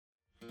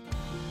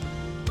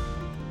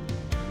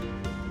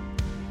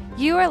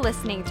You are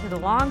listening to the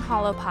Long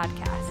Hollow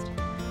Podcast.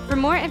 For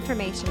more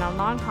information on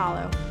Long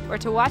Hollow or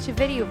to watch a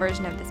video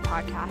version of this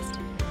podcast,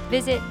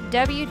 visit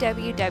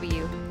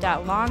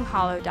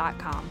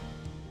www.longhollow.com.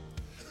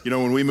 You know,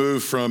 when we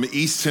moved from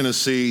East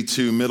Tennessee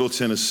to Middle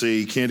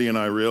Tennessee, Candy and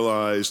I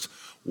realized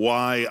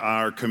why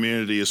our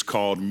community is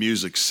called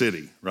Music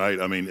City, right?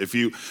 I mean,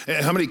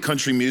 how many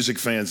country music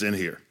fans in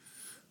here?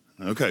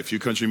 Okay, a few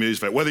country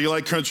music fans. Whether you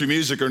like country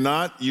music or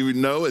not, you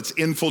know it's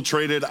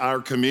infiltrated our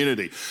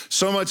community.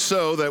 So much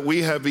so that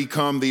we have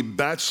become the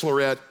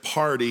bachelorette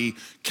party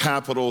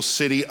capital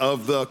city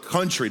of the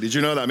country. Did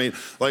you know that? I mean,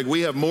 like we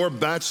have more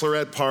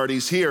bachelorette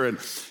parties here. And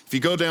if you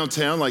go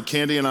downtown, like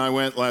Candy and I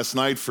went last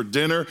night for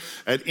dinner,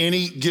 at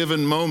any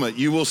given moment,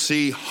 you will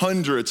see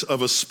hundreds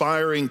of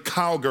aspiring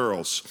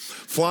cowgirls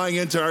flying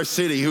into our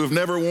city who have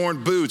never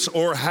worn boots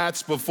or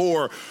hats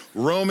before,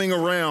 roaming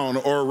around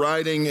or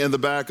riding in the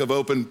back of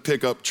open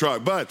pickup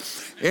truck. But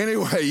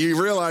anyway,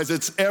 you realize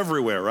it's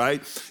everywhere,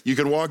 right? You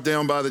can walk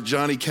down by the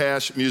Johnny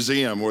Cash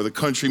Museum or the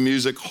Country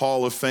Music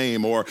Hall of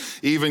Fame, or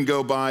even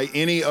go by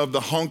any of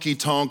the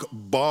honky-tonk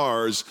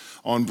bars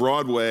on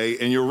Broadway,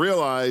 and you'll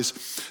realize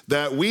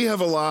that we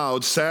have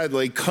allowed,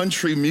 sadly,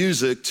 country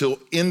music to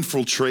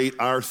infiltrate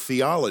our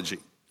theology.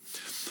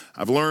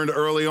 I've learned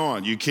early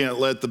on, you can't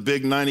let the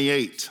big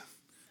 98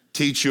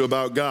 teach you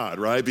about God,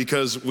 right?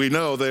 Because we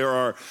know there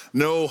are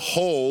no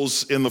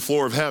holes in the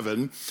floor of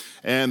heaven,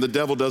 and the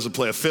devil doesn't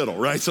play a fiddle,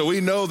 right? So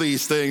we know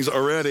these things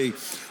already.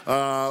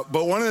 But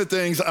one of the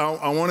things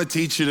I want to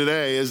teach you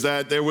today is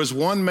that there was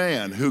one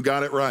man who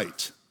got it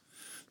right.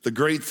 The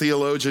great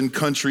theologian,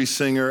 country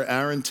singer,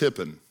 Aaron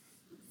Tippin,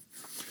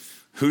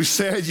 who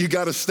said you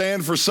got to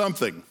stand for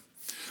something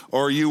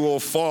or you will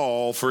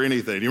fall for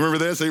anything. You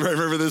remember this? Anybody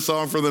remember this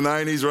song from the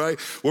 90s, right?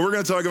 What we're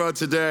going to talk about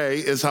today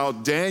is how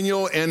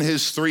Daniel and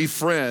his three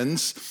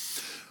friends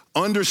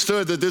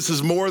understood that this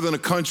is more than a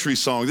country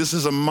song. This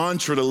is a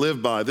mantra to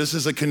live by. This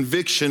is a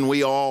conviction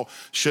we all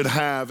should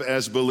have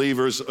as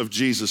believers of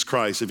Jesus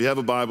Christ. If you have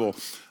a Bible,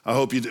 I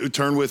hope you do.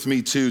 Turn with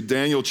me to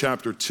Daniel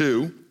chapter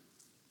 2.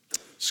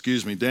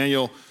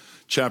 Daniel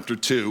chapter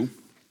 2.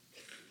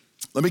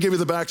 Let me give you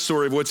the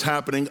backstory of what's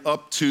happening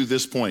up to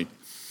this point.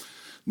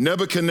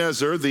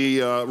 Nebuchadnezzar, the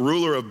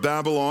ruler of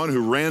Babylon,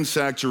 who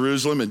ransacked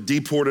Jerusalem and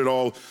deported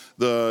all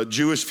the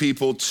Jewish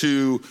people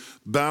to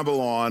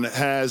Babylon,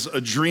 has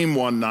a dream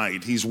one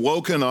night. He's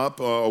woken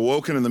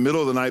in the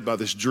middle of the night by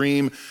this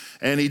dream,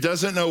 and he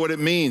doesn't know what it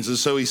means. And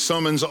so he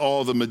summons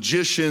all the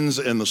magicians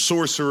and the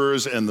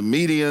sorcerers and the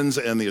mediums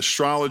and the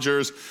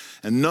astrologers,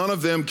 and none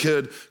of them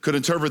could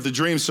interpret the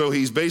dream, so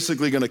he's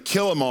basically going to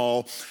kill them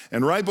all.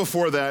 And right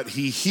before that,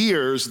 he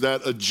hears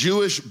that a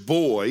Jewish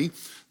boy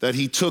that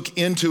he took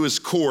into his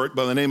court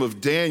by the name of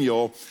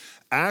Daniel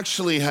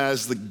actually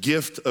has the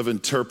gift of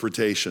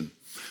interpretation.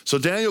 So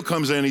Daniel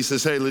comes in and he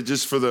says, hey,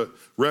 just for the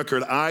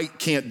record, I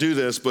can't do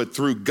this, but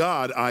through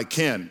God, I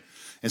can.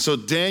 And so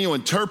Daniel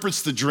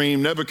interprets the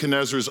dream.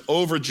 Nebuchadnezzar is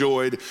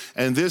overjoyed,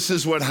 and this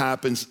is what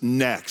happens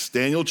next.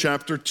 Daniel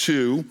chapter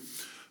 2,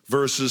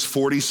 verses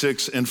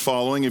 46 and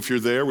following. If you're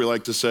there, we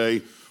like to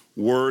say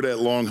word at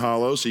Long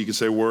Hollow, so you can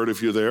say word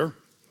if you're there.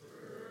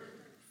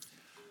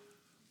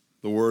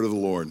 The word of the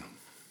Lord.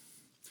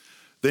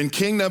 Then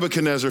King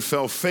Nebuchadnezzar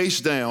fell face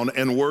down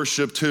and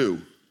worshiped who?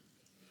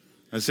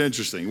 That's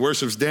interesting. He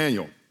worships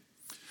Daniel.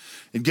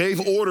 And gave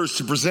orders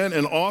to present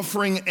an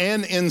offering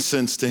and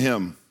incense to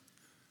him.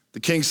 The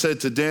king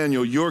said to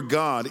Daniel, your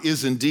God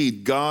is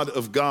indeed God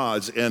of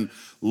gods and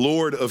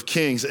Lord of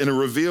kings and a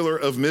revealer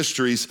of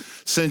mysteries,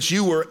 since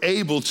you were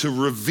able to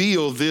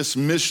reveal this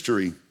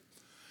mystery.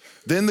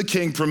 Then the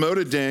king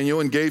promoted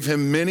Daniel and gave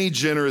him many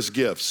generous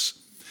gifts.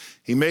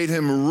 He made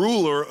him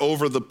ruler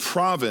over the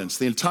province,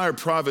 the entire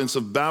province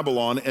of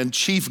Babylon, and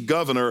chief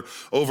governor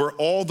over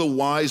all the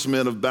wise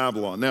men of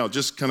Babylon. Now,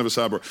 just kind of a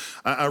sidebar.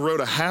 I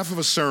wrote a half of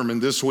a sermon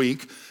this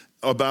week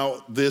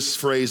about this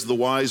phrase, the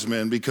wise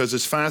men, because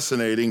it's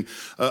fascinating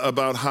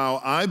about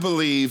how I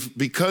believe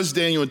because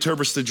Daniel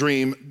interprets the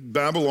dream,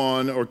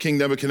 Babylon or King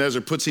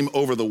Nebuchadnezzar puts him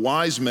over the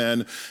wise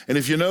men. And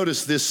if you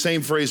notice this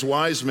same phrase,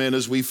 wise men,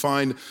 as we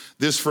find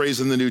this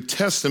phrase in the New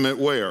Testament,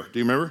 where? Do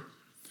you remember?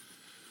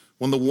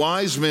 When the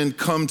wise men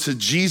come to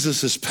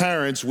Jesus'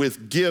 parents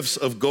with gifts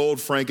of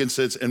gold,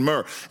 frankincense, and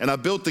myrrh. And I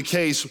built the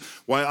case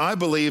why I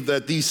believe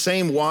that these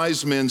same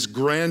wise men's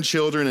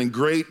grandchildren and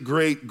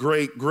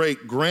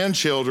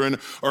great-great-great-great-grandchildren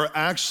are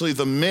actually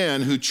the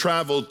men who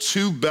traveled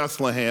to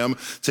Bethlehem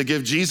to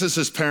give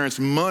Jesus' parents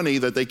money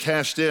that they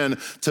cashed in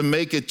to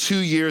make it 2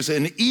 years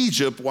in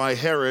Egypt while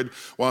Herod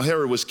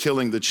was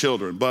killing the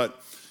children.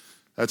 But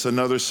that's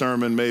another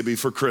sermon maybe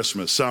for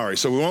Christmas. Sorry,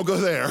 so we won't go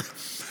there.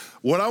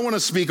 What I want to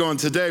speak on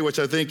today, which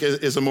I think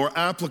is a more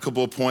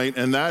applicable point,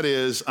 and that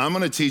is I'm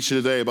going to teach you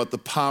today about the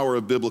power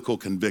of biblical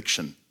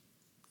conviction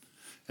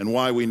and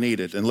why we need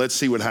it. And let's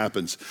see what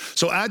happens.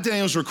 So at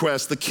Daniel's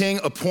request, the king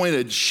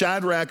appointed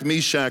Shadrach,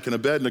 Meshach, and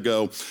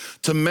Abednego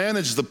to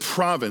manage the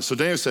province. So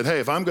Daniel said, hey,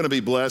 if I'm going to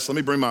be blessed, let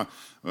me bring my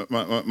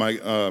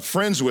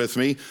friends with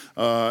me,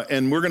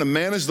 and we're going to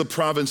manage the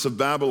province of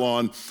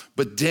Babylon,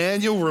 but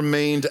Daniel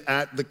remained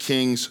at the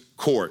king's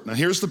court. Now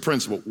here's the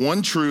principle: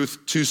 one truth,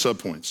 two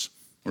subpoints,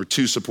 or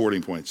two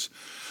supporting points.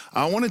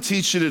 I want to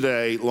teach you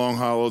today, Long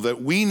Hollow,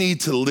 that we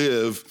need to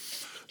live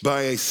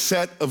by a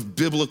set of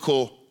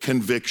biblical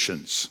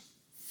convictions.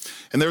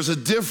 And there's a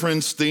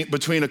difference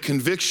between a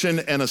conviction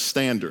and a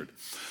standard.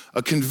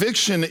 A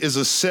conviction is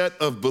a set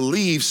of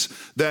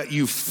beliefs that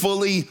you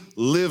fully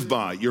live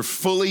by, you're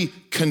fully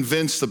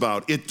convinced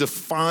about. It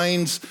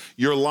defines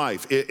your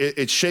life.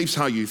 It shapes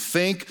how you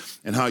think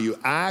and how you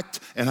act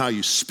and how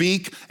you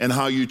speak and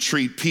how you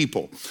treat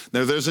people.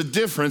 Now, there's a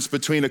difference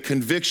between a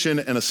conviction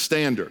and a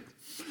standard.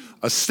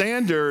 A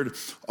standard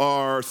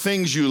are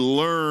things you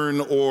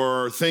learn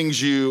or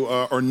things you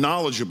are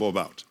knowledgeable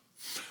about.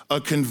 A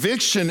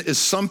conviction is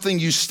something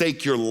you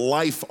stake your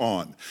life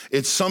on.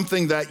 It's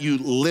something that you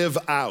live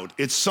out.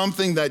 It's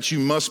something that you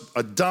must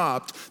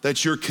adopt,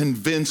 that you're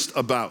convinced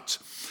about.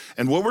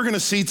 And what we're going to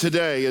see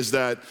today is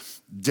that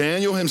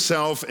Daniel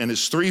himself and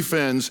his three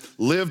friends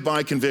live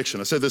by conviction.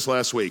 I said this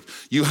last week.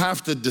 You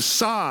have to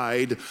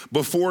decide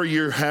before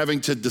you're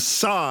having to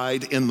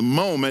decide in the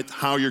moment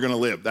how you're going to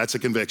live. That's a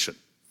conviction.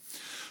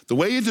 The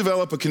way you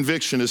develop a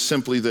conviction is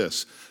simply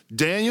this.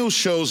 Daniel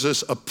shows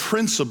us a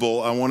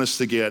principle I want us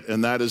to get,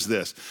 and that is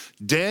this.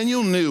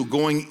 Daniel knew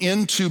going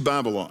into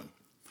Babylon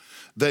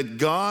that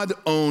God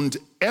owned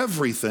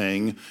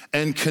everything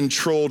and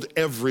controlled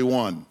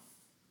everyone.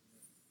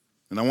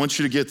 And I want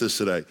you to get this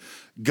today.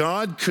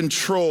 God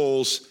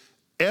controls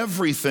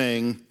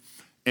everything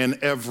and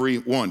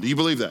everyone. Do you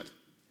believe that?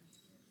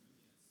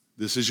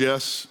 This is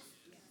yes?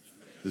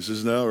 This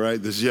is no,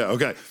 right? This is yeah,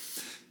 okay.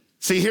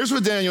 See, here's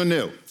what Daniel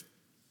knew.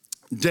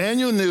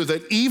 Daniel knew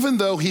that even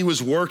though he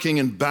was working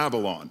in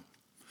Babylon,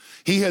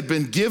 he had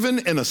been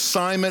given an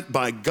assignment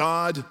by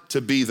God to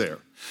be there.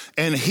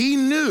 And he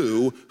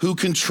knew who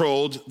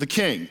controlled the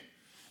king.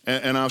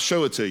 And I'll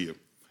show it to you.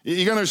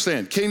 You gotta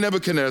understand, King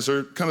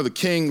Nebuchadnezzar, kind of the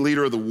king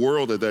leader of the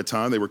world at that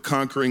time, they were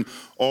conquering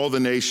all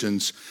the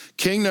nations.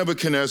 King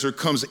Nebuchadnezzar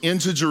comes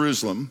into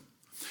Jerusalem.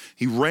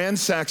 He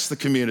ransacks the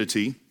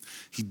community.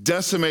 He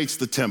decimates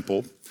the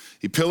temple.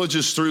 He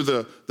pillages through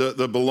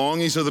the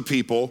belongings of the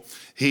people.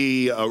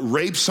 He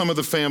rapes some of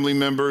the family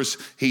members.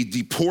 He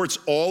deports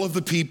all of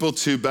the people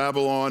to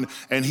Babylon,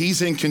 and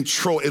he's in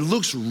control. It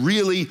looks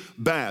really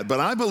bad,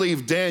 but I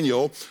believe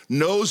Daniel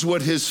knows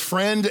what his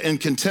friend and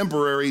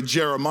contemporary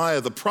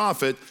Jeremiah the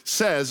prophet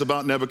says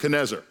about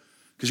Nebuchadnezzar.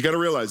 Because you got to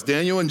realize,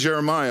 Daniel and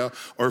Jeremiah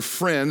are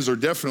friends, or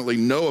definitely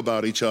know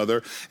about each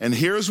other. And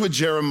here's what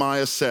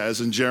Jeremiah says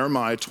in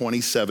Jeremiah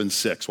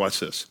 27:6.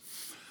 Watch this.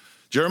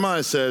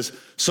 Jeremiah says,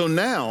 so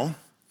now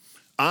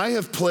I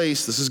have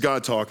placed, this is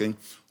God talking,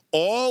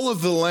 all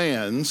of the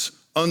lands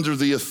under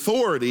the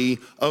authority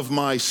of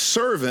my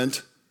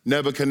servant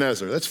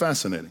Nebuchadnezzar. That's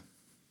fascinating.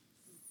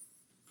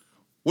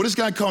 What does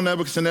God call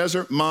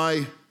Nebuchadnezzar?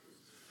 My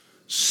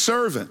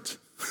servant.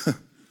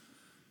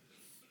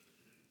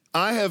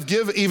 I have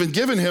even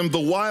given him the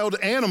wild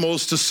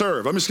animals to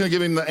serve. I'm just going to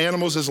give him the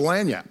animals as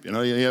lagniappe. You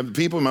know, you have the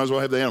people, you might as well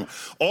have the animal.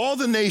 All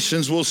the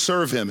nations will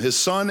serve him, his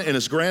son and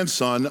his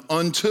grandson,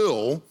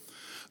 until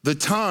the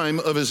time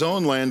of his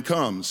own land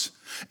comes.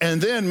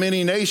 And then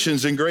many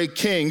nations and great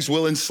kings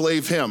will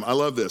enslave him. I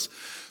love this.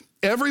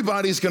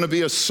 Everybody's going to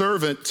be a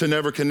servant to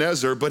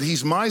Nebuchadnezzar, but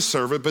he's my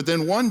servant. But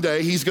then one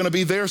day he's going to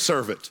be their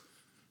servant,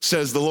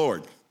 says the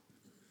Lord.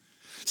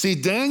 See,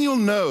 Daniel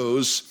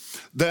knows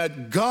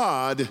that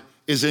God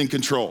is in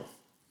control.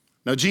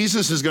 Now,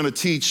 Jesus is going to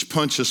teach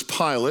Pontius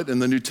Pilate in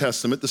the New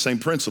Testament the same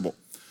principle.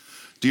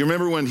 Do you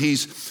remember when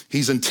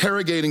he's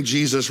interrogating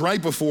Jesus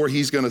right before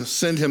he's going to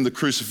send him the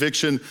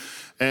crucifixion,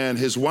 and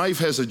his wife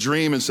has a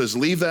dream and says,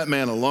 leave that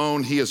man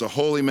alone. He is a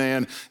holy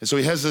man. And so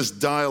he has this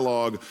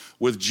dialogue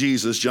with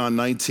Jesus, John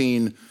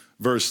 19,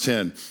 verse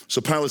 10.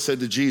 So Pilate said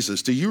to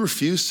Jesus, do you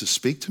refuse to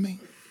speak to me?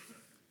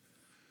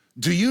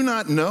 Do you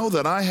not know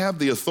that I have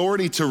the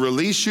authority to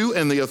release you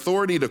and the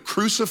authority to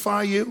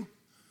crucify you?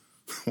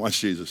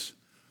 Watch Jesus.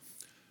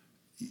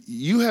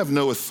 You have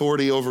no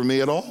authority over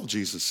me at all,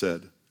 Jesus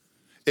said,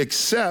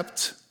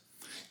 except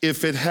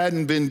if it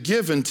hadn't been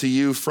given to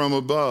you from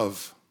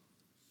above.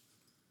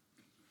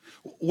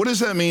 What does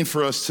that mean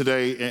for us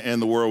today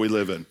and the world we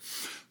live in?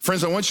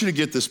 Friends, I want you to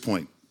get this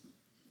point.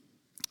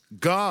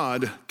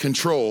 God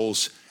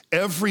controls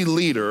every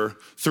leader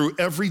through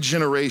every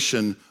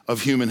generation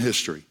of human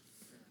history.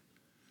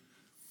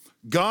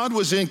 God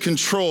was in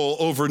control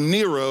over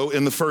Nero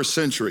in the first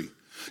century.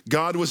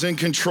 God was in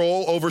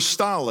control over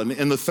Stalin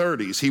in the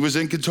 30s. He was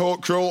in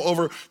control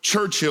over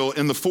Churchill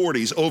in the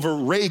 40s, over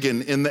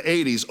Reagan in the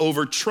 80s,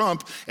 over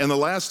Trump in the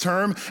last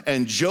term,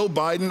 and Joe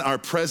Biden, our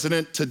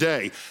president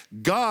today.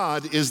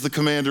 God is the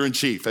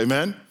commander-in-chief,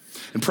 amen?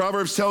 And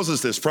Proverbs tells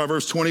us this,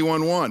 Proverbs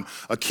 21:1,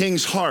 a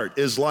king's heart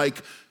is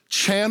like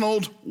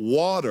channeled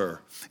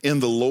water in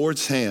the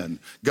Lord's hand.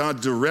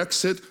 God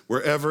directs it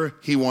wherever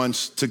he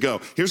wants to go.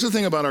 Here's the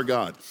thing about our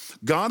God.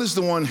 God is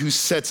the one who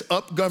sets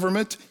up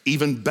government,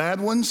 even bad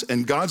ones,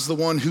 and God's the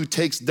one who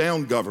takes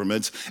down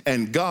governments,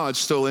 and God's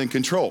still in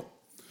control.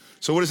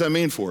 So what does that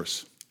mean for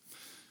us?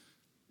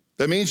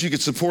 That means you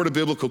could support a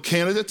biblical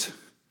candidate.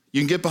 You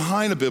can get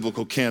behind a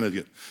biblical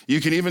candidate. You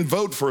can even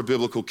vote for a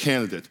biblical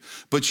candidate.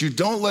 But you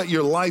don't let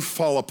your life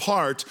fall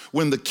apart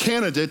when the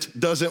candidate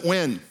doesn't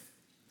win.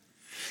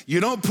 You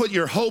don't put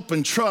your hope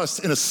and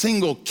trust in a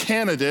single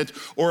candidate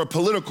or a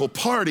political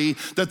party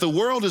that the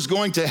world is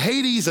going to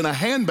Hades in a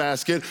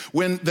handbasket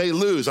when they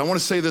lose. I want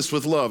to say this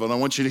with love, and I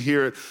want you to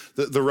hear it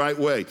the right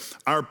way.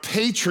 Our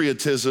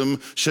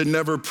patriotism should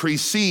never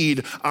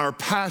precede our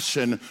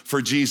passion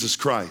for Jesus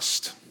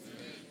Christ.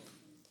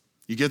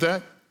 You get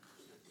that?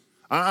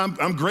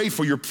 I'm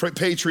grateful you're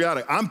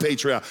patriotic. I'm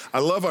patriotic. I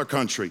love our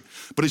country.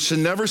 But it should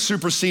never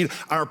supersede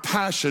our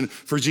passion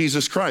for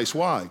Jesus Christ.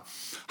 Why?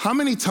 How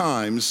many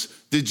times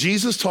did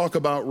Jesus talk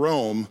about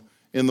Rome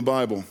in the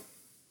Bible?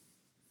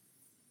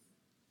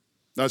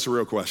 That's a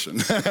real question.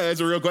 That's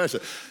a real question.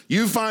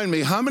 You find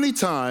me, how many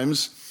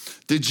times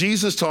did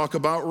Jesus talk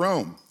about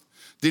Rome?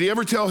 Did he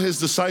ever tell his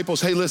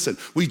disciples, hey, listen,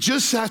 we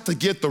just have to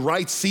get the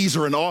right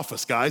Caesar in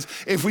office, guys.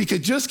 If we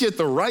could just get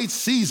the right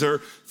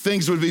Caesar,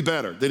 things would be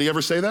better. Did he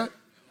ever say that?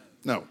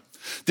 No.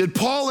 Did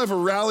Paul ever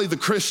rally the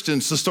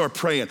Christians to start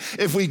praying?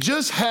 If we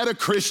just had a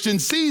Christian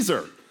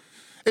Caesar.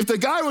 If the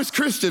guy was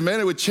Christian, man,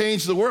 it would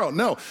change the world.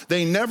 No,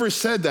 they never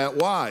said that.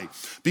 Why?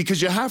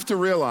 Because you have to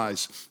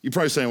realize, you're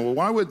probably saying, well,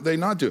 why would they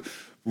not do it?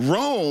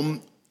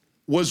 Rome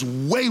was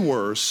way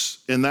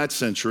worse in that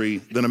century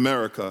than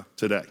America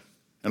today.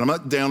 And I'm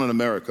not down on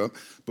America,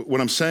 but what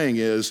I'm saying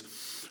is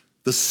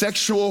the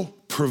sexual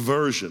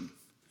perversion,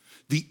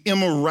 the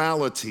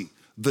immorality,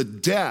 the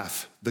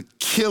death, the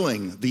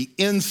killing, the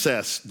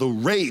incest, the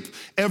rape,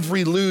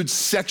 every lewd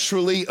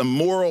sexually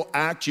immoral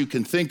act you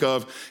can think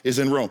of is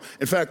in Rome.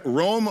 In fact,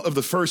 Rome of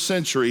the first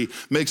century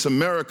makes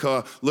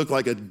America look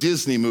like a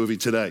Disney movie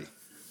today.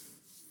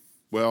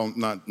 Well,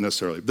 not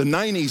necessarily. The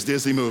 90s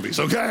Disney movies,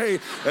 okay?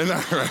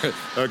 Right.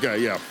 Okay,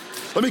 yeah.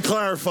 Let me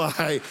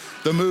clarify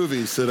the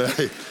movies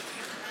today.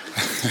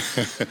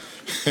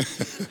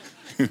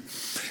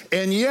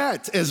 And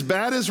yet, as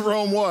bad as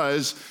Rome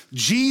was,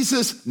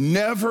 Jesus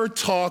never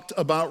talked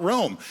about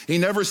Rome. He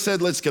never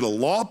said, let's get a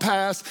law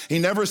passed. He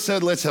never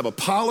said, let's have a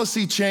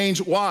policy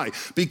change. Why?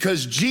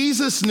 Because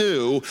Jesus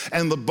knew,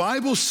 and the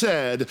Bible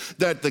said,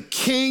 that the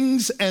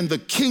kings and the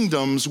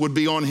kingdoms would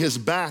be on his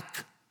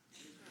back,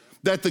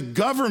 that the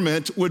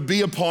government would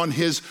be upon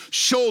his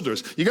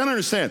shoulders. You gotta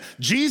understand,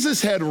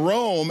 Jesus had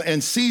Rome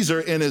and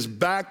Caesar in his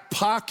back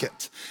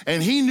pocket,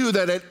 and he knew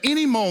that at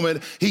any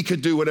moment he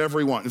could do whatever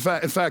he wanted.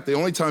 In fact, the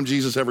only time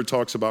Jesus ever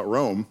talks about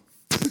Rome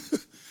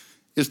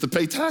is to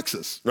pay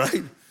taxes,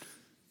 right?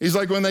 He's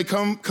like, when they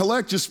come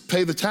collect, just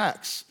pay the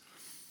tax.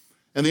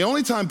 And the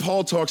only time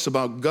Paul talks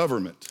about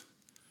government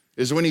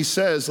is when he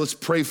says, let's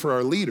pray for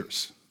our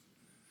leaders.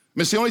 I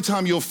mean, it's the only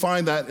time you'll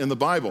find that in the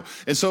Bible.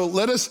 And so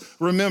let us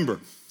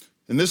remember,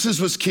 and this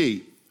is what's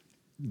key.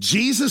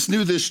 Jesus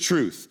knew this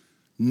truth.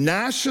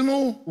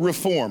 National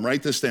reform,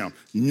 write this down.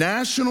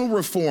 National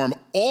reform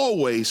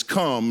always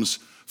comes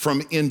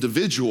from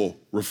individual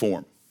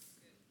reform.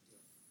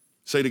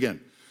 Say it again.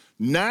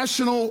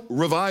 National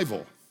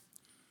revival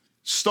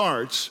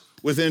starts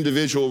with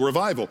individual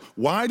revival.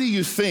 Why do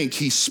you think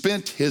he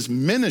spent his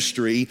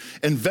ministry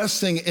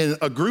investing in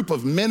a group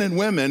of men and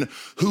women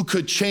who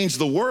could change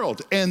the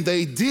world? And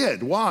they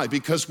did. Why?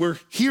 Because we're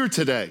here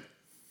today.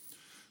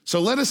 So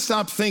let us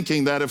stop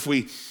thinking that if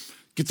we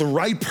get the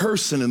right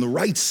person in the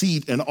right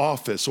seat in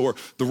office, or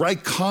the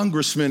right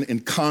congressman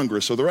in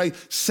Congress, or the right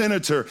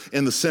senator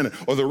in the Senate,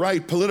 or the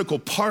right political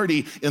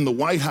party in the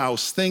White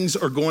House, things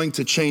are going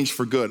to change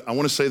for good. I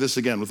want to say this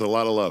again with a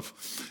lot of love,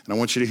 and I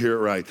want you to hear it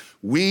right.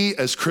 We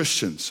as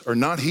Christians are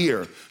not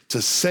here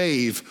to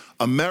save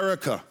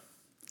America.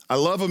 I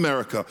love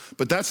America,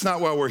 but that's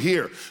not why we're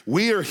here.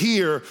 We are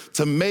here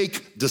to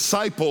make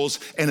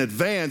disciples and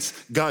advance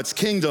God's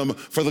kingdom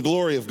for the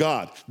glory of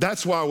God.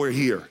 That's why we're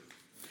here.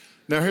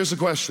 Now, here's the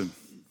question.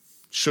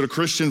 Should a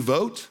Christian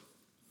vote?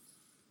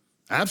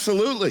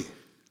 Absolutely.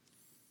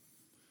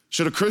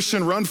 Should a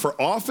Christian run for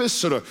office?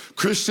 Should a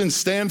Christian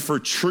stand for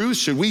truth?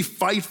 Should we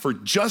fight for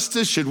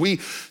justice? Should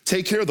we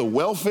take care of the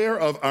welfare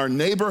of our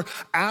neighbor?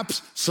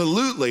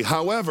 Absolutely.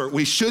 However,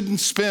 we shouldn't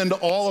spend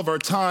all of our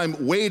time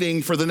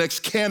waiting for the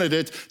next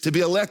candidate to be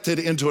elected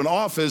into an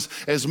office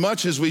as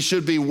much as we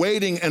should be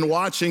waiting and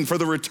watching for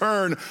the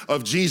return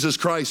of Jesus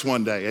Christ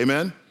one day.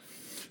 Amen?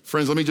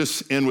 Friends, let me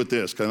just end with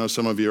this, because I know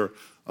some of you are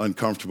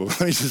uncomfortable.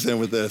 Let me just end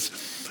with this.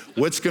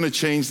 What's going to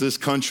change this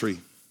country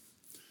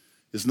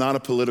is not a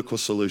political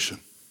solution.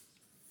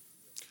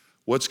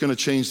 What's going to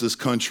change this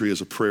country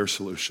is a prayer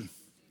solution.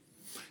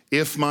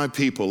 If my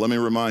people, let me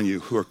remind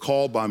you, who are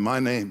called by my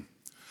name,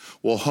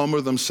 will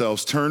humble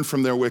themselves, turn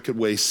from their wicked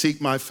ways,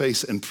 seek my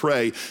face and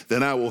pray,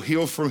 then I will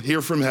hear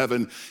from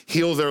heaven,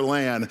 heal their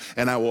land,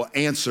 and I will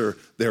answer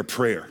their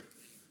prayer.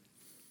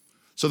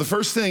 So the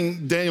first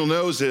thing Daniel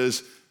knows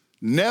is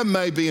Neb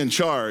may be in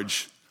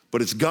charge,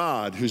 but it's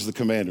God who's the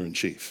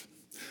commander-in-chief.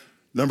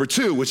 Number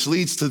two, which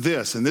leads to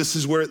this, and this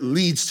is where it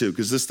leads to,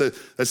 because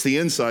that's the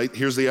insight,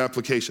 here's the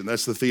application.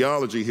 That's the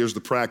theology, here's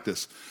the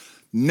practice.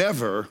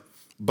 Never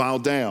bow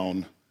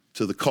down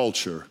to the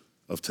culture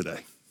of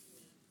today.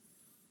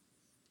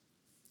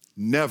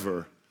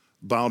 Never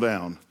bow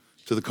down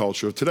to the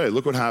culture of today.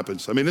 Look what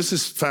happens. I mean, this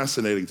is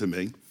fascinating to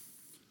me.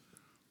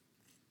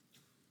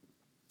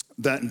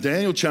 That in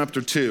Daniel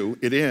chapter 2,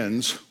 it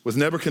ends with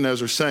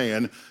Nebuchadnezzar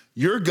saying,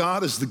 your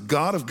God is the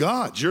God of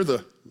gods. You're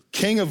the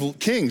King of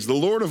kings, the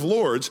Lord of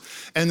lords.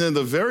 And then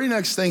the very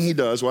next thing he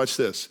does, watch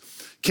this.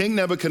 King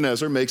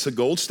Nebuchadnezzar makes a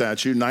gold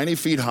statue 90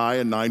 feet high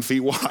and 9 feet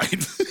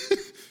wide.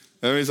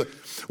 I mean, he's like,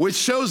 which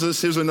shows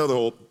us, here's another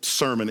whole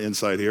sermon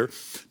insight here.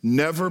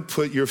 Never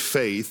put your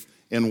faith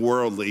in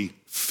worldly,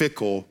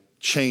 fickle,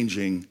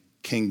 changing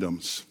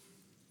kingdoms,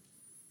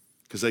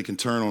 because they can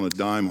turn on a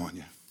dime on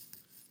you,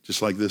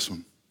 just like this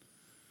one.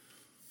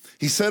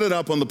 He set it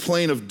up on the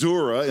plain of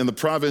Dura in the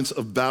province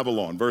of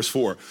Babylon. Verse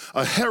 4,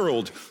 a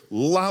herald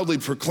loudly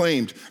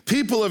proclaimed,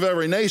 people of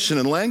every nation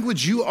and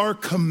language, you are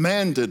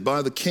commanded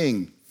by the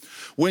king.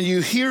 When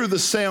you hear the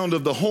sound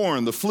of the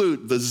horn, the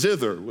flute, the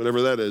zither,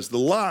 whatever that is, the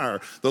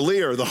lyre,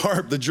 the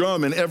harp, the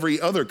drum, and every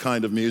other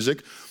kind of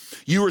music,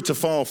 you are to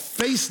fall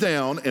face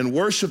down and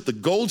worship the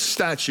gold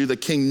statue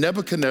that King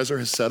Nebuchadnezzar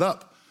has set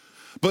up.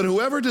 But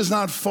whoever does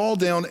not fall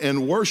down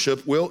and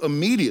worship will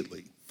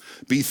immediately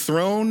be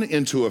thrown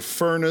into a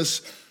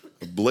furnace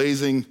of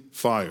blazing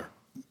fire.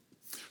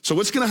 So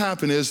what's going to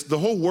happen is the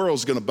whole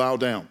world's going to bow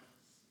down.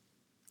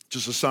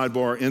 Just a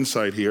sidebar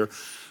insight here.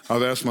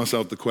 I've asked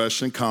myself the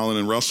question, Colin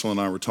and Russell and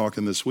I were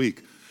talking this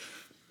week.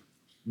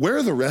 Where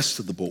are the rest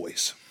of the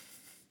boys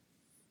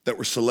that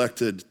were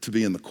selected to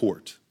be in the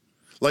court?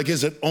 Like,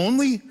 is it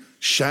only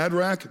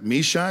Shadrach,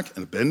 Meshach,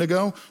 and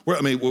Abednego?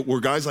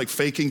 Were guys like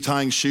faking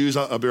tying shoes?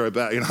 I'll be right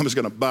back. I'm just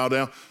going to bow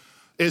down.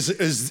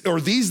 Are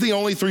these the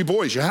only three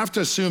boys? You have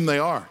to assume they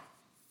are.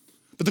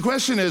 But the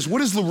question is,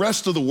 what is the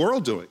rest of the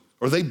world doing?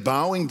 Are they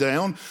bowing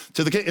down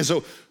to the king? And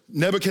so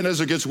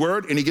Nebuchadnezzar gets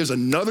word, and he gives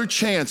another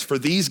chance for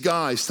these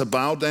guys to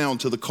bow down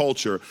to the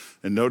culture.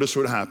 And notice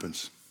what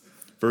happens.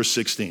 Verse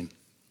 16.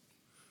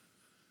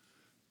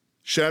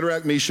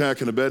 Shadrach, Meshach,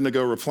 and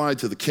Abednego replied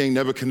to the king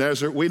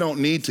Nebuchadnezzar, we don't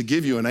need to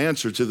give you an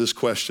answer to this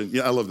question.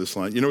 Yeah, I love this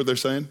line. You know what they're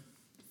saying?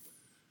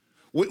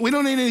 We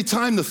don't need any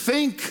time to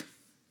think.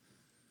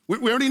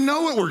 We already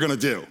know what we're going to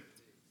do.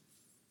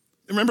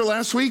 Remember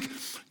last week?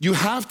 You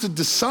have to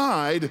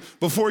decide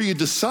before you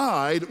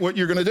decide what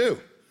you're going to do.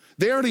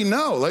 They already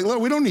know. Like,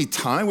 look, we don't need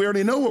time. We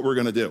already know what we're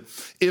going to do.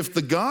 If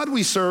the God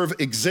we serve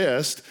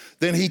exists,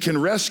 then he can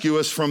rescue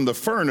us from the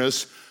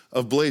furnace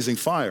of blazing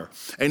fire.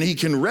 And he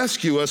can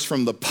rescue us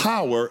from the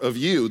power of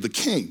you, the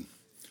king.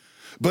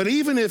 But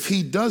even if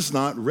he does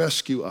not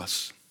rescue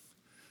us,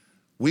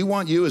 we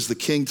want you as the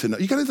king to know.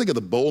 You got to think of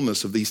the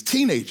boldness of these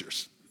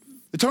teenagers.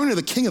 They're talking to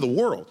the king of the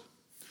world.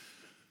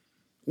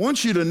 I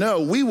want you to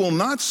know we will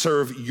not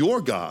serve your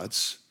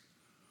gods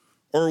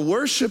or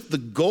worship the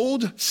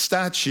gold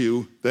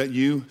statue that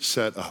you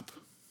set up.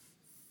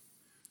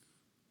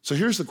 So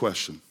here's the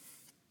question.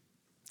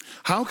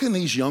 How can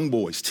these young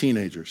boys,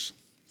 teenagers,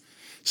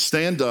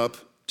 stand up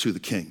to the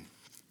king?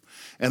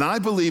 And I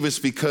believe it's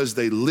because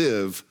they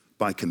live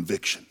by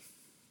conviction.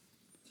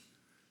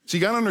 So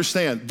you got to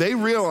understand, they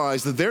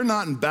realize that they're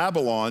not in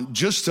Babylon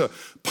just to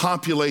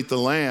populate the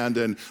land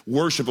and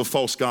worship a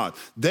false god.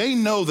 They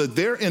know that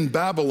they're in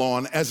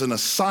Babylon as an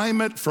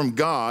assignment from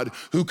God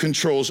who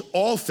controls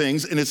all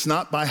things, and it's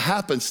not by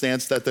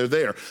happenstance that they're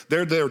there.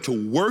 They're there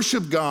to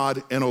worship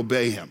God and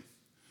obey him.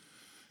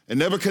 And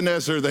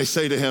Nebuchadnezzar, they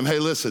say to him, hey,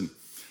 listen,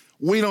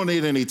 we don't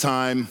need any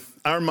time.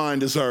 Our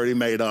mind is already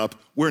made up.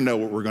 We know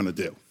what we're going to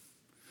do.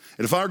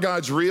 And if our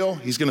God's real,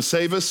 he's going to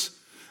save us.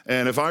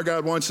 And if our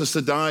God wants us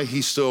to die,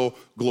 he's still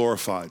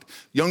glorified.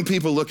 Young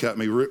people, look at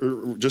me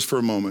just for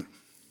a moment.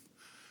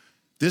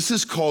 This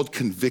is called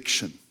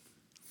conviction.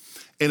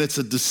 And it's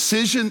a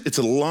decision, it's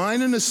a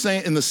line in the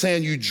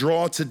sand you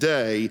draw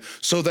today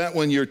so that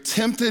when you're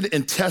tempted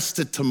and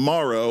tested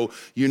tomorrow,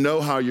 you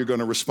know how you're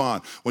going to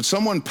respond. When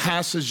someone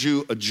passes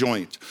you a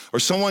joint, or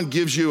someone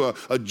gives you a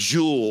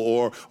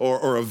Juul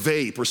or a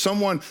vape, or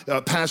someone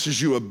passes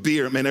you a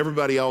beer, man,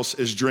 everybody else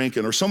is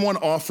drinking, or someone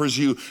offers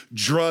you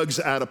drugs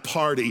at a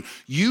party,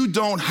 you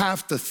don't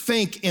have to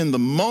think in the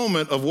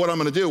moment of what I'm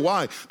going to do.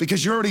 Why?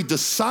 Because you already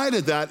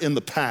decided that in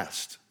the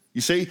past. You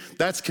see,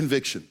 that's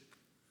conviction.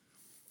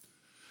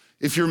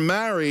 If you're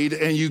married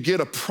and you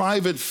get a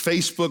private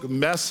Facebook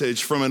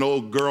message from an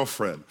old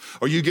girlfriend,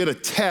 or you get a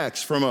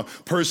text from a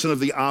person of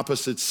the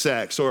opposite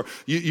sex, or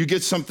you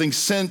get something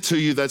sent to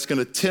you that's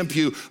gonna tempt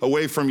you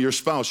away from your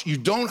spouse, you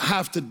don't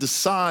have to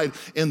decide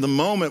in the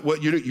moment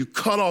what you do. You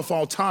cut off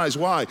all ties.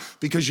 Why?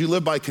 Because you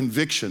live by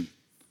conviction.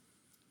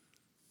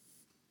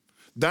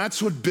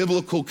 That's what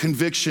biblical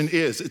conviction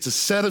is. It's a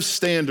set of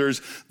standards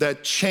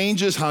that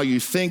changes how you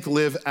think,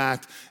 live,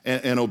 act,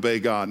 and obey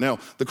God. Now,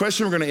 the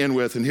question we're going to end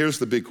with, and here's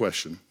the big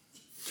question.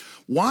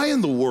 Why in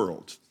the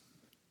world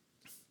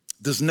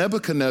does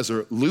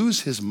Nebuchadnezzar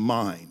lose his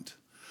mind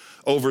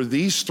over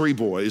these three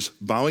boys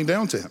bowing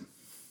down to him?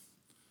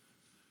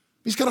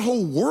 He's got a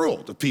whole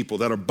world of people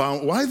that are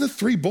bowing. Why the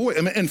three boys?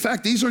 I mean, in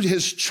fact, these are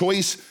his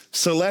choice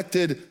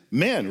selected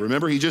men.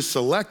 Remember, he just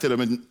selected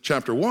them in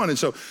chapter 1. And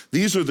so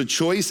these are the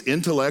choice,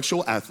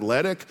 intellectual,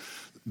 athletic,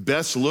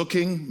 best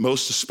looking,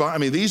 most aspiring. I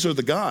mean, these are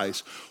the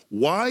guys.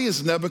 Why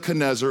is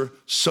Nebuchadnezzar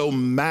so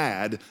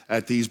mad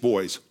at these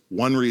boys?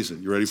 One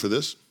reason. You ready for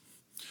this?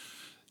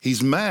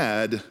 He's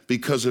mad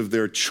because of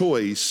their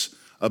choice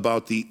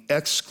about the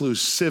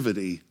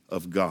exclusivity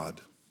of God.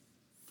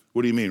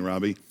 What do you mean,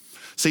 Robbie?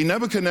 See,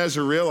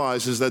 Nebuchadnezzar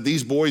realizes that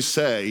these boys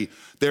say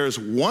there's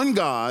one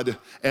God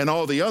and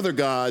all the other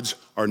gods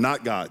are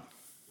not God.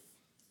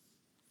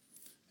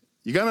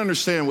 You got to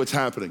understand what's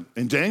happening.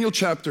 In Daniel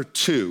chapter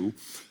 2,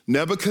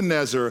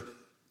 Nebuchadnezzar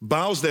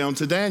bows down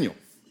to Daniel.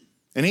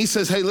 And he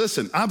says, hey,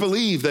 listen, I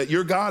believe that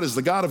your God is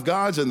the God of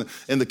gods and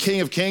the King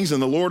of kings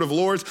and the Lord of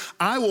lords.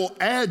 I will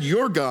add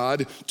your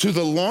God to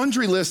the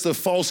laundry list of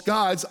false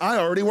gods I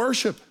already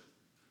worship.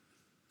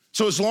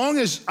 So as long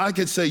as I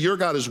could say your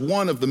God is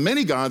one of the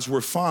many gods,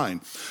 we're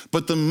fine.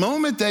 But the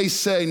moment they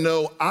say,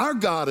 no, our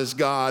God is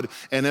God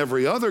and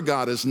every other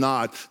God is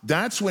not,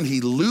 that's when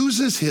he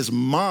loses his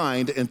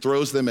mind and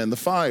throws them in the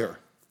fire.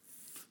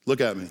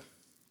 Look at me.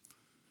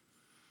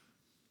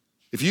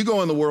 If you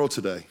go in the world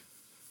today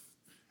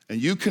and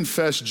you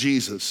confess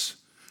Jesus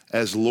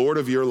as Lord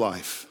of your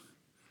life,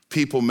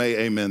 people may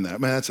amen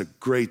that. Man, that's a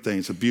great thing.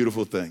 It's a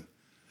beautiful thing.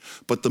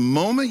 But the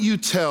moment you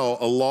tell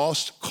a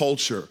lost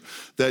culture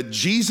that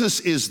Jesus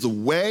is the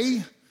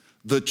way,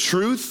 the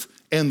truth,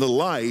 and the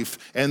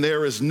life, and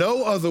there is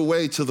no other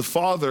way to the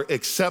Father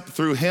except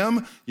through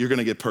him, you're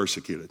gonna get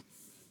persecuted.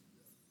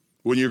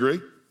 Wouldn't you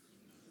agree?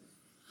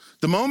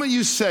 The moment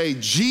you say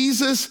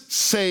Jesus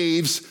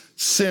saves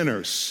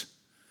sinners,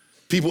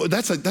 people,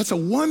 that's a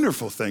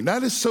wonderful thing.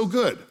 That is so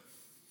good.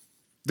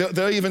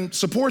 They'll even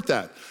support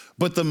that.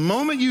 But the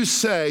moment you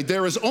say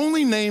there is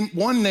only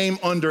one name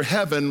under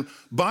heaven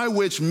by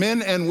which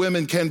men and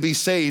women can be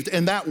saved,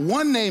 and that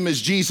one name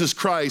is Jesus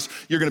Christ,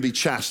 you're gonna be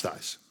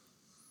chastised.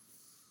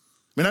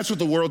 I mean, that's what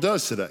the world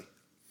does today.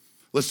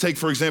 Let's take,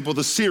 for example,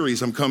 the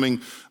series I'm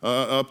coming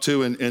up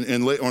to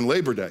on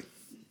Labor Day.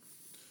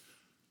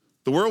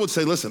 The world would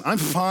say, listen, I'm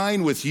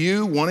fine with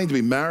you wanting to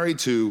be married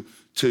to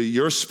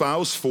your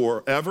spouse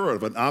forever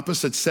of an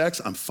opposite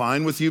sex. I'm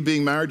fine with you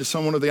being married to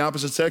someone of the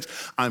opposite sex.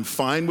 I'm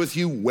fine with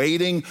you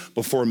waiting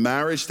before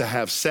marriage to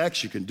have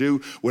sex. You can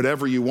do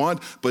whatever you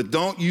want, but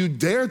don't you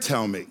dare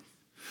tell me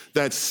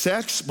that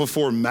sex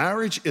before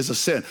marriage is a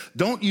sin.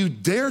 Don't you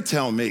dare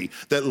tell me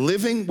that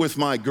living with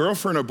my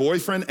girlfriend or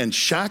boyfriend and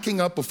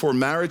shacking up before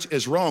marriage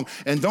is wrong.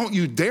 And don't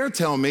you dare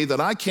tell me that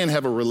I can't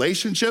have a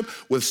relationship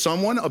with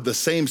someone of the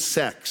same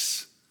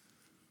sex.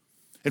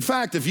 In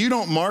fact, if you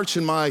don't march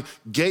in my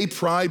gay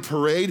pride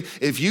parade,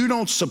 if you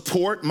don't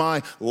support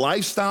my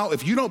lifestyle,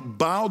 if you don't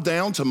bow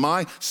down to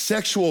my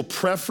sexual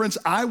preference,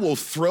 I will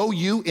throw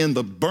you in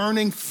the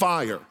burning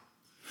fire.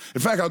 In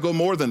fact, I'll go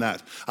more than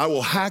that. I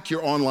will hack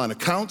your online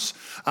accounts.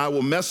 I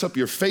will mess up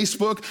your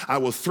Facebook. I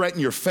will threaten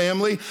your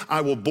family.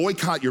 I will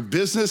boycott your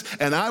business.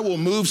 And I will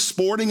move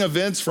sporting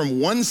events from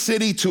one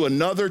city to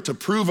another to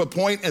prove a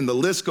point, and the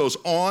list goes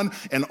on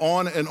and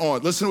on and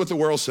on. Listen to what the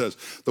world says.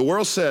 The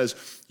world says,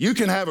 you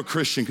can have a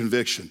Christian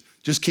conviction.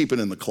 Just keep it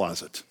in the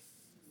closet.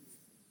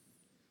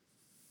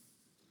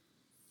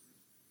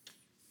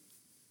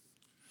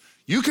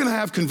 You can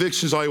have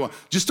convictions all you want.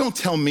 Just don't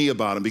tell me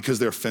about them because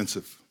they're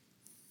offensive.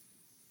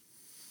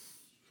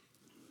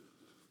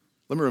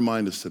 Let me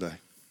remind us today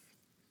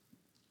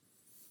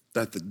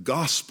that the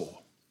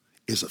gospel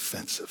is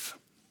offensive.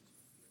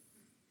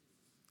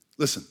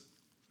 Listen,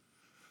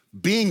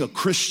 being a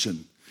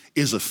Christian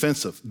is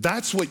offensive.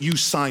 That's what you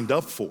signed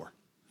up for.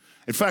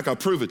 In fact, I'll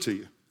prove it to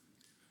you.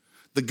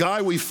 The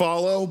guy we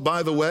follow,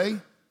 by the way,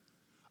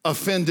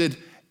 offended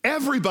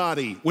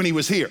everybody when he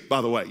was here, by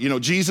the way. You know,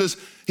 Jesus,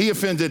 he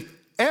offended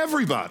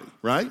everybody,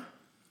 right?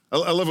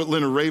 I love what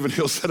Leonard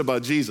Ravenhill said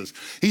about Jesus.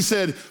 He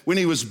said, when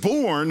he was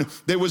born,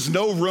 there was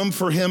no room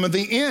for him in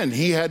the inn.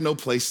 He had no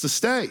place to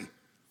stay.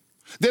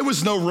 There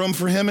was no room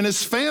for him in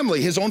his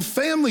family. His own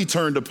family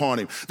turned upon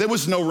him. There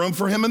was no room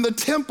for him in the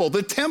temple.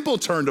 The temple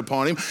turned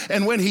upon him.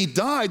 And when he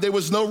died, there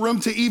was no room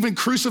to even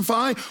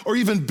crucify or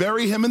even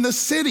bury him in the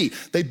city.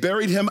 They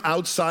buried him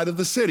outside of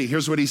the city.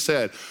 Here's what he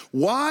said.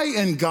 Why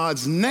in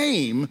God's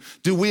name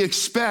do we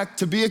expect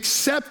to be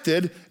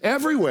accepted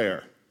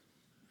everywhere?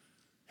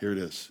 Here it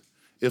is.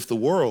 If the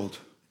world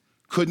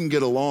couldn't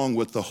get along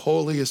with the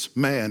holiest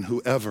man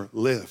who ever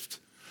lived,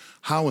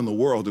 how in the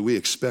world do we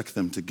expect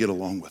them to get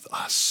along with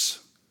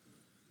us?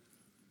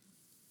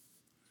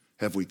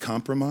 Have we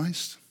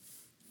compromised?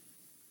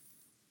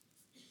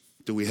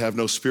 Do we have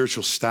no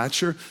spiritual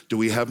stature? Do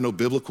we have no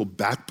biblical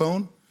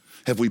backbone?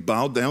 Have we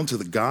bowed down to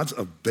the gods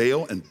of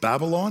Baal and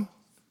Babylon?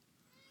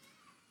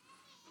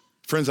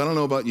 Friends, I don't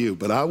know about you,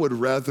 but I would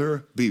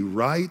rather be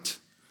right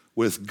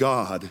with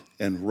God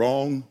and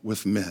wrong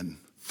with men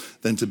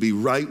than to be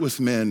right with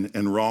men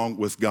and wrong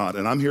with God.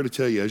 And I'm here to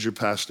tell you, as your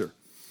pastor,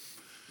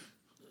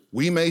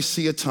 we may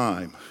see a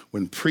time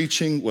when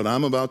preaching what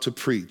I'm about to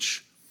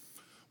preach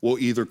will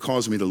either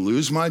cause me to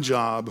lose my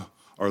job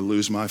or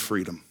lose my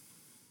freedom.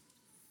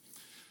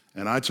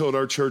 And I told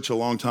our church a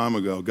long time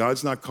ago,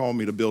 God's not called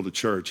me to build a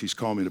church, he's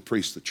called me to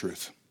preach the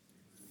truth.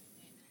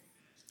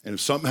 And if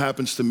something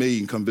happens to me, you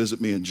can come visit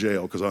me in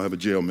jail because I'll have a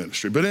jail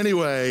ministry. But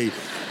anyway,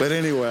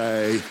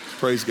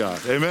 praise God.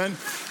 Amen?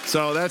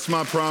 So that's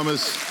my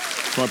promise.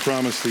 My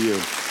promise to you.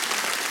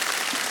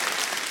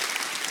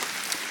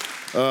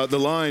 The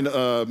line,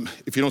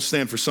 if you don't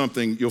stand for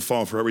something, you'll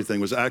fall for everything,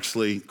 was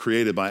actually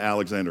created by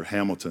Alexander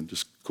Hamilton.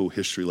 Just a cool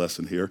history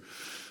lesson here.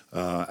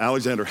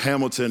 Alexander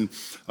Hamilton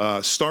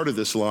started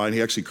this line.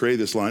 He actually created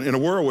this line in a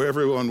world where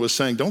everyone was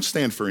saying, don't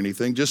stand for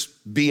anything,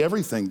 just be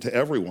everything to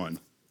everyone.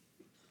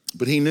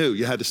 But he knew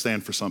you had to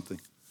stand for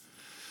something.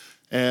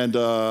 And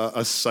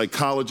a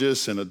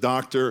psychologist and a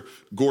doctor,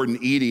 Gordon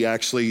Eady,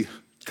 actually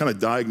kind of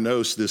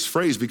diagnosed this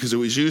phrase because it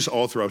was used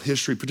all throughout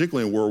history,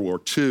 particularly in World War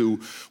II,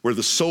 where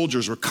the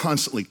soldiers were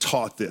constantly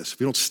taught this. If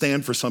you don't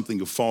stand for something,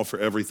 you'll fall for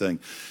everything.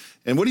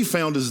 And what he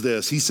found is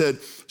this. He said,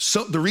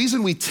 so the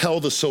reason we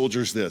tell the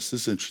soldiers this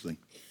is interesting,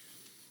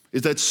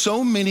 is that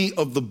so many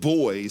of the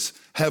boys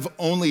have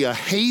only a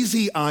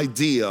hazy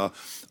idea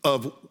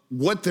of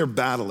what they're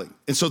battling.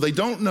 And so they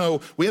don't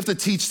know, we have to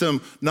teach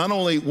them not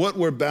only what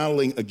we're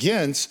battling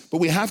against, but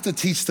we have to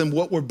teach them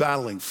what we're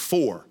battling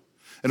for.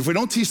 And if we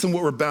don't teach them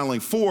what we're battling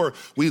for,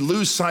 we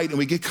lose sight and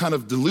we get kind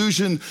of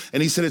delusion.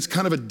 And he said it's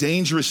kind of a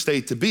dangerous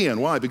state to be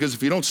in. Why? Because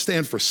if you don't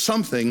stand for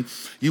something,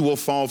 you will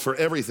fall for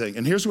everything.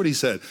 And here's what he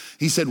said.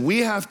 He said, we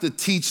have to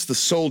teach the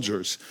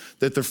soldiers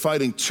that they're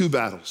fighting two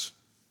battles.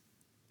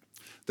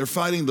 They're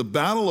fighting the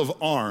battle of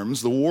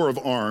arms, the war of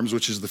arms,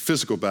 which is the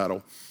physical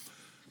battle,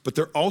 but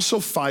they're also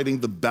fighting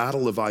the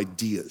battle of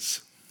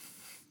ideas.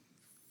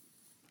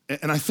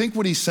 And I think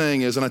what he's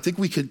saying is, and I think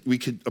we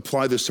could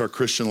apply this to our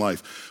Christian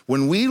life,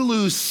 when we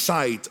lose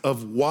sight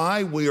of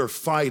why we are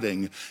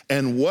fighting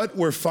and what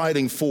we're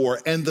fighting for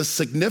and the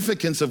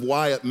significance of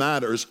why it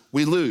matters,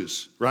 we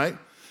lose, right?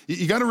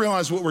 You got to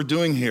realize what we're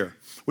doing here.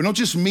 We don't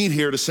just meet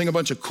here to sing a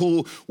bunch of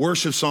cool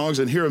worship songs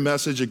and hear a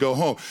message and go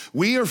home.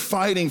 We are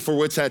fighting for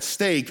what's at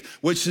stake,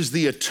 which is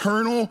the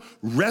eternal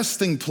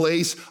resting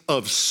place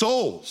of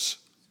souls.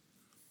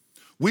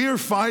 We are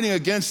fighting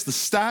against the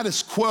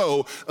status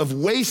quo of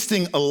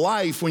wasting a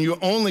life when you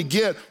only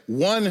get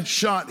one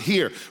shot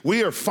here.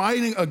 We are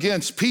fighting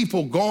against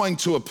people going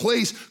to a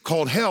place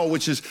called hell,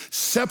 which is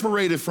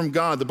separated from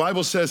God. The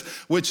Bible says,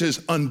 which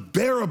is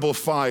unbearable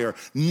fire,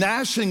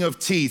 gnashing of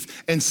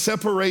teeth, and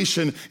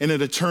separation in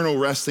an eternal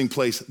resting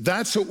place.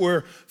 That's what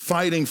we're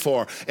fighting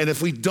for. And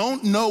if we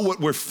don't know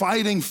what we're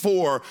fighting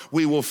for,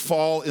 we will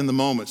fall in the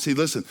moment. See,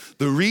 listen,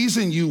 the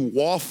reason you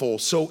waffle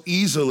so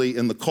easily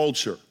in the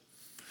culture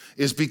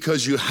is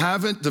because you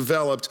haven't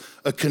developed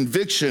a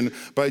conviction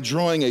by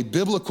drawing a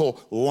biblical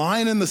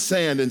line in the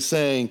sand and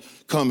saying,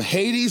 come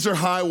Hades or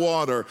high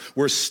water,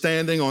 we're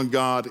standing on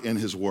God and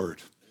his word.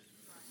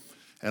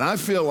 And I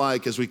feel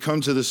like as we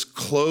come to this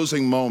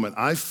closing moment,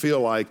 I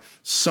feel like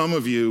some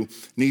of you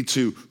need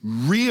to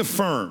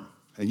reaffirm,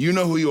 and you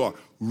know who you are,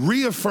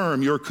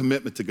 reaffirm your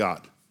commitment to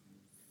God.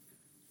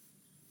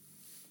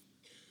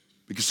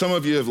 Because some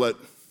of you have let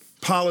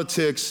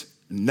politics,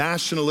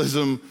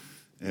 nationalism,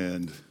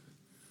 and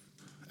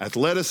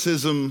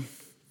athleticism,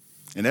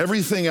 and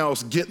everything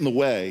else get in the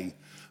way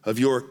of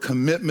your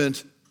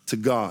commitment to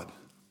God.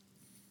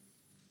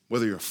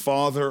 Whether you're a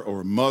father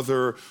or a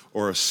mother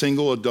or a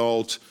single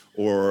adult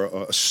or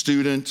a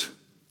student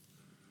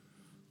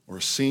or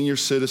a senior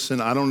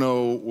citizen, I don't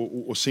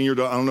know, a senior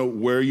adult, I don't know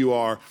where you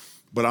are,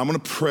 but I'm gonna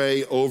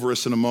pray over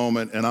us in a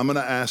moment, and I'm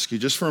gonna ask you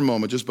just for a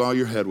moment, just bow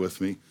your head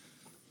with me.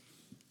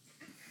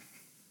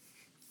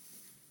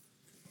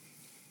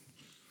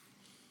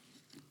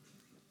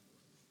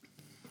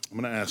 I'm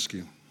going to ask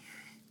you,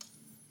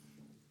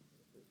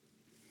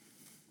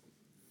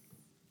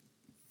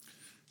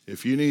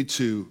 if you need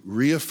to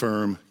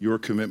reaffirm your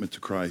commitment to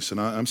Christ,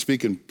 and I'm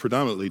speaking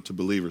predominantly to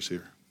believers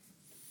here,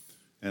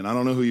 and I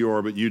don't know who you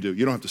are, but you do.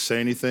 You don't have to say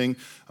anything.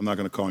 I'm not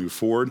going to call you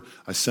forward.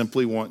 I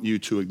simply want you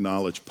to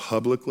acknowledge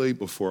publicly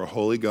before a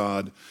holy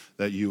God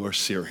that you are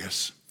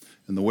serious.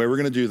 And the way we're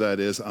going to do that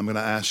is I'm going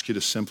to ask you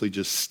to simply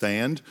just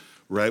stand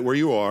right where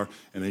you are,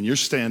 and then you're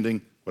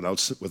standing without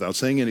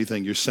saying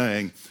anything. You're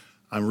saying,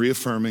 I'm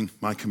reaffirming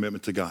my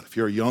commitment to God. If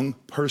you're a young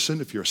person,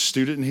 if you're a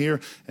student in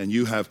here, and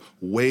you have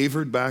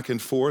wavered back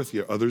and forth,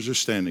 your others are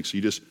standing. So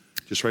you just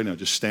right now,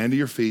 just stand to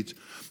your feet,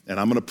 and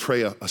I'm gonna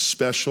pray a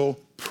special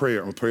prayer.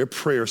 I'm gonna pray a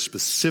prayer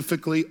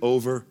specifically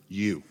over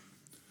you.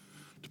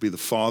 To be the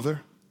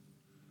father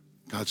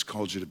God's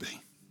called you to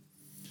be.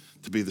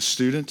 To be the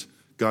student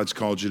God's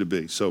called you to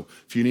be. So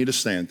if you need to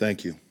stand,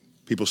 thank you.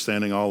 People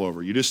standing all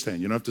over. You just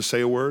stand. You don't have to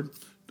say a word.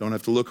 Don't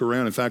have to look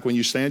around. In fact, when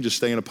you stand, just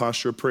stay in a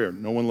posture of prayer.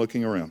 No one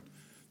looking around.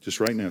 Just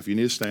right now, if you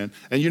need to stand,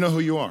 and you know who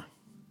you are.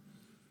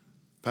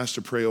 Pastor,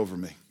 pray over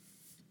me.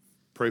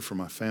 Pray for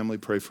my family,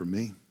 pray for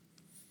me. I'm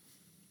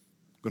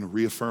going to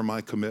reaffirm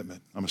my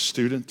commitment. I'm a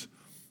student.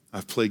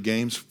 I've played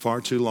games far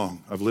too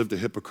long. I've lived a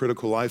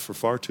hypocritical life for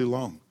far too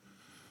long.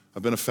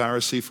 I've been a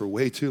Pharisee for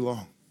way too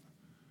long.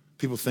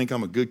 People think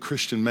I'm a good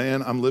Christian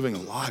man. I'm living a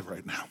lie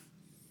right now.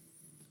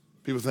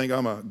 People think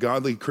I'm a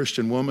godly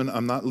Christian woman.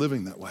 I'm not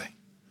living that way.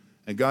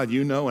 And God,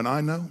 you know, and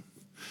I know.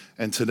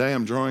 And today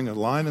I'm drawing a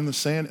line in the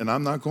sand, and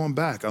I'm not going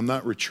back. I'm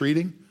not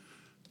retreating.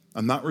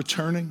 I'm not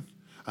returning.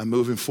 I'm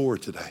moving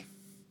forward today.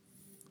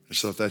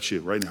 So if that's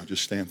you, right now,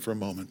 just stand for a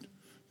moment.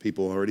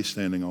 People already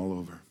standing all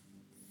over.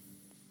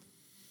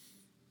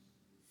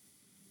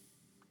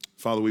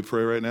 Father, we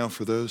pray right now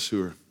for those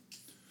who are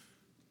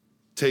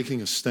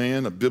taking a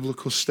stand, a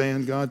biblical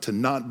stand, God, to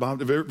not bow,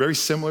 very, very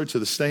similar to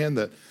the stand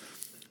that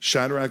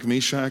Shadrach,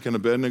 Meshach, and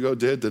Abednego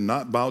did, to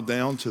not bow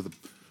down to the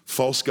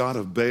false god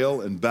of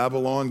Baal and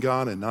Babylon,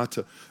 God, and not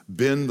to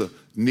bend the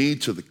knee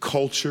to the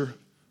culture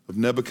of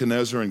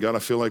Nebuchadnezzar. And God, I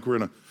feel like we're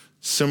in a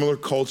similar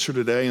culture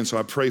today, and so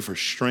I pray for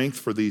strength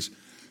for these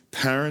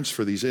parents,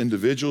 for these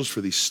individuals, for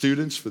these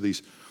students, for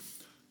these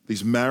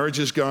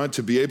marriages, God,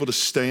 to be able to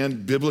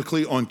stand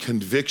biblically on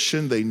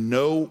conviction. They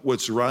know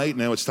what's right.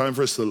 Now it's time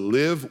for us to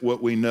live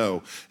what we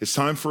know. It's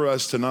time for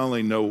us to not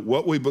only know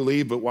what we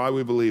believe, but why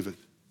we believe it.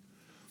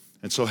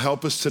 And so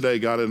help us today,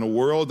 God, in a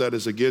world that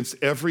is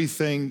against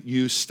everything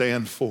you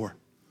stand for.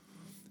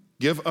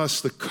 Give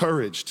us the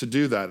courage to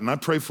do that. And I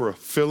pray for a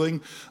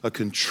filling, a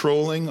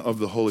controlling of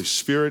the Holy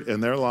Spirit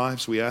in their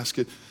lives. We ask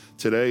it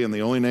today in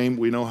the only name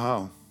we know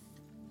how.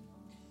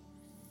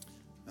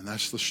 And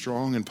that's the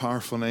strong and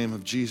powerful name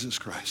of Jesus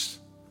Christ.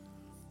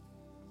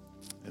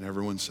 And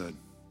everyone said,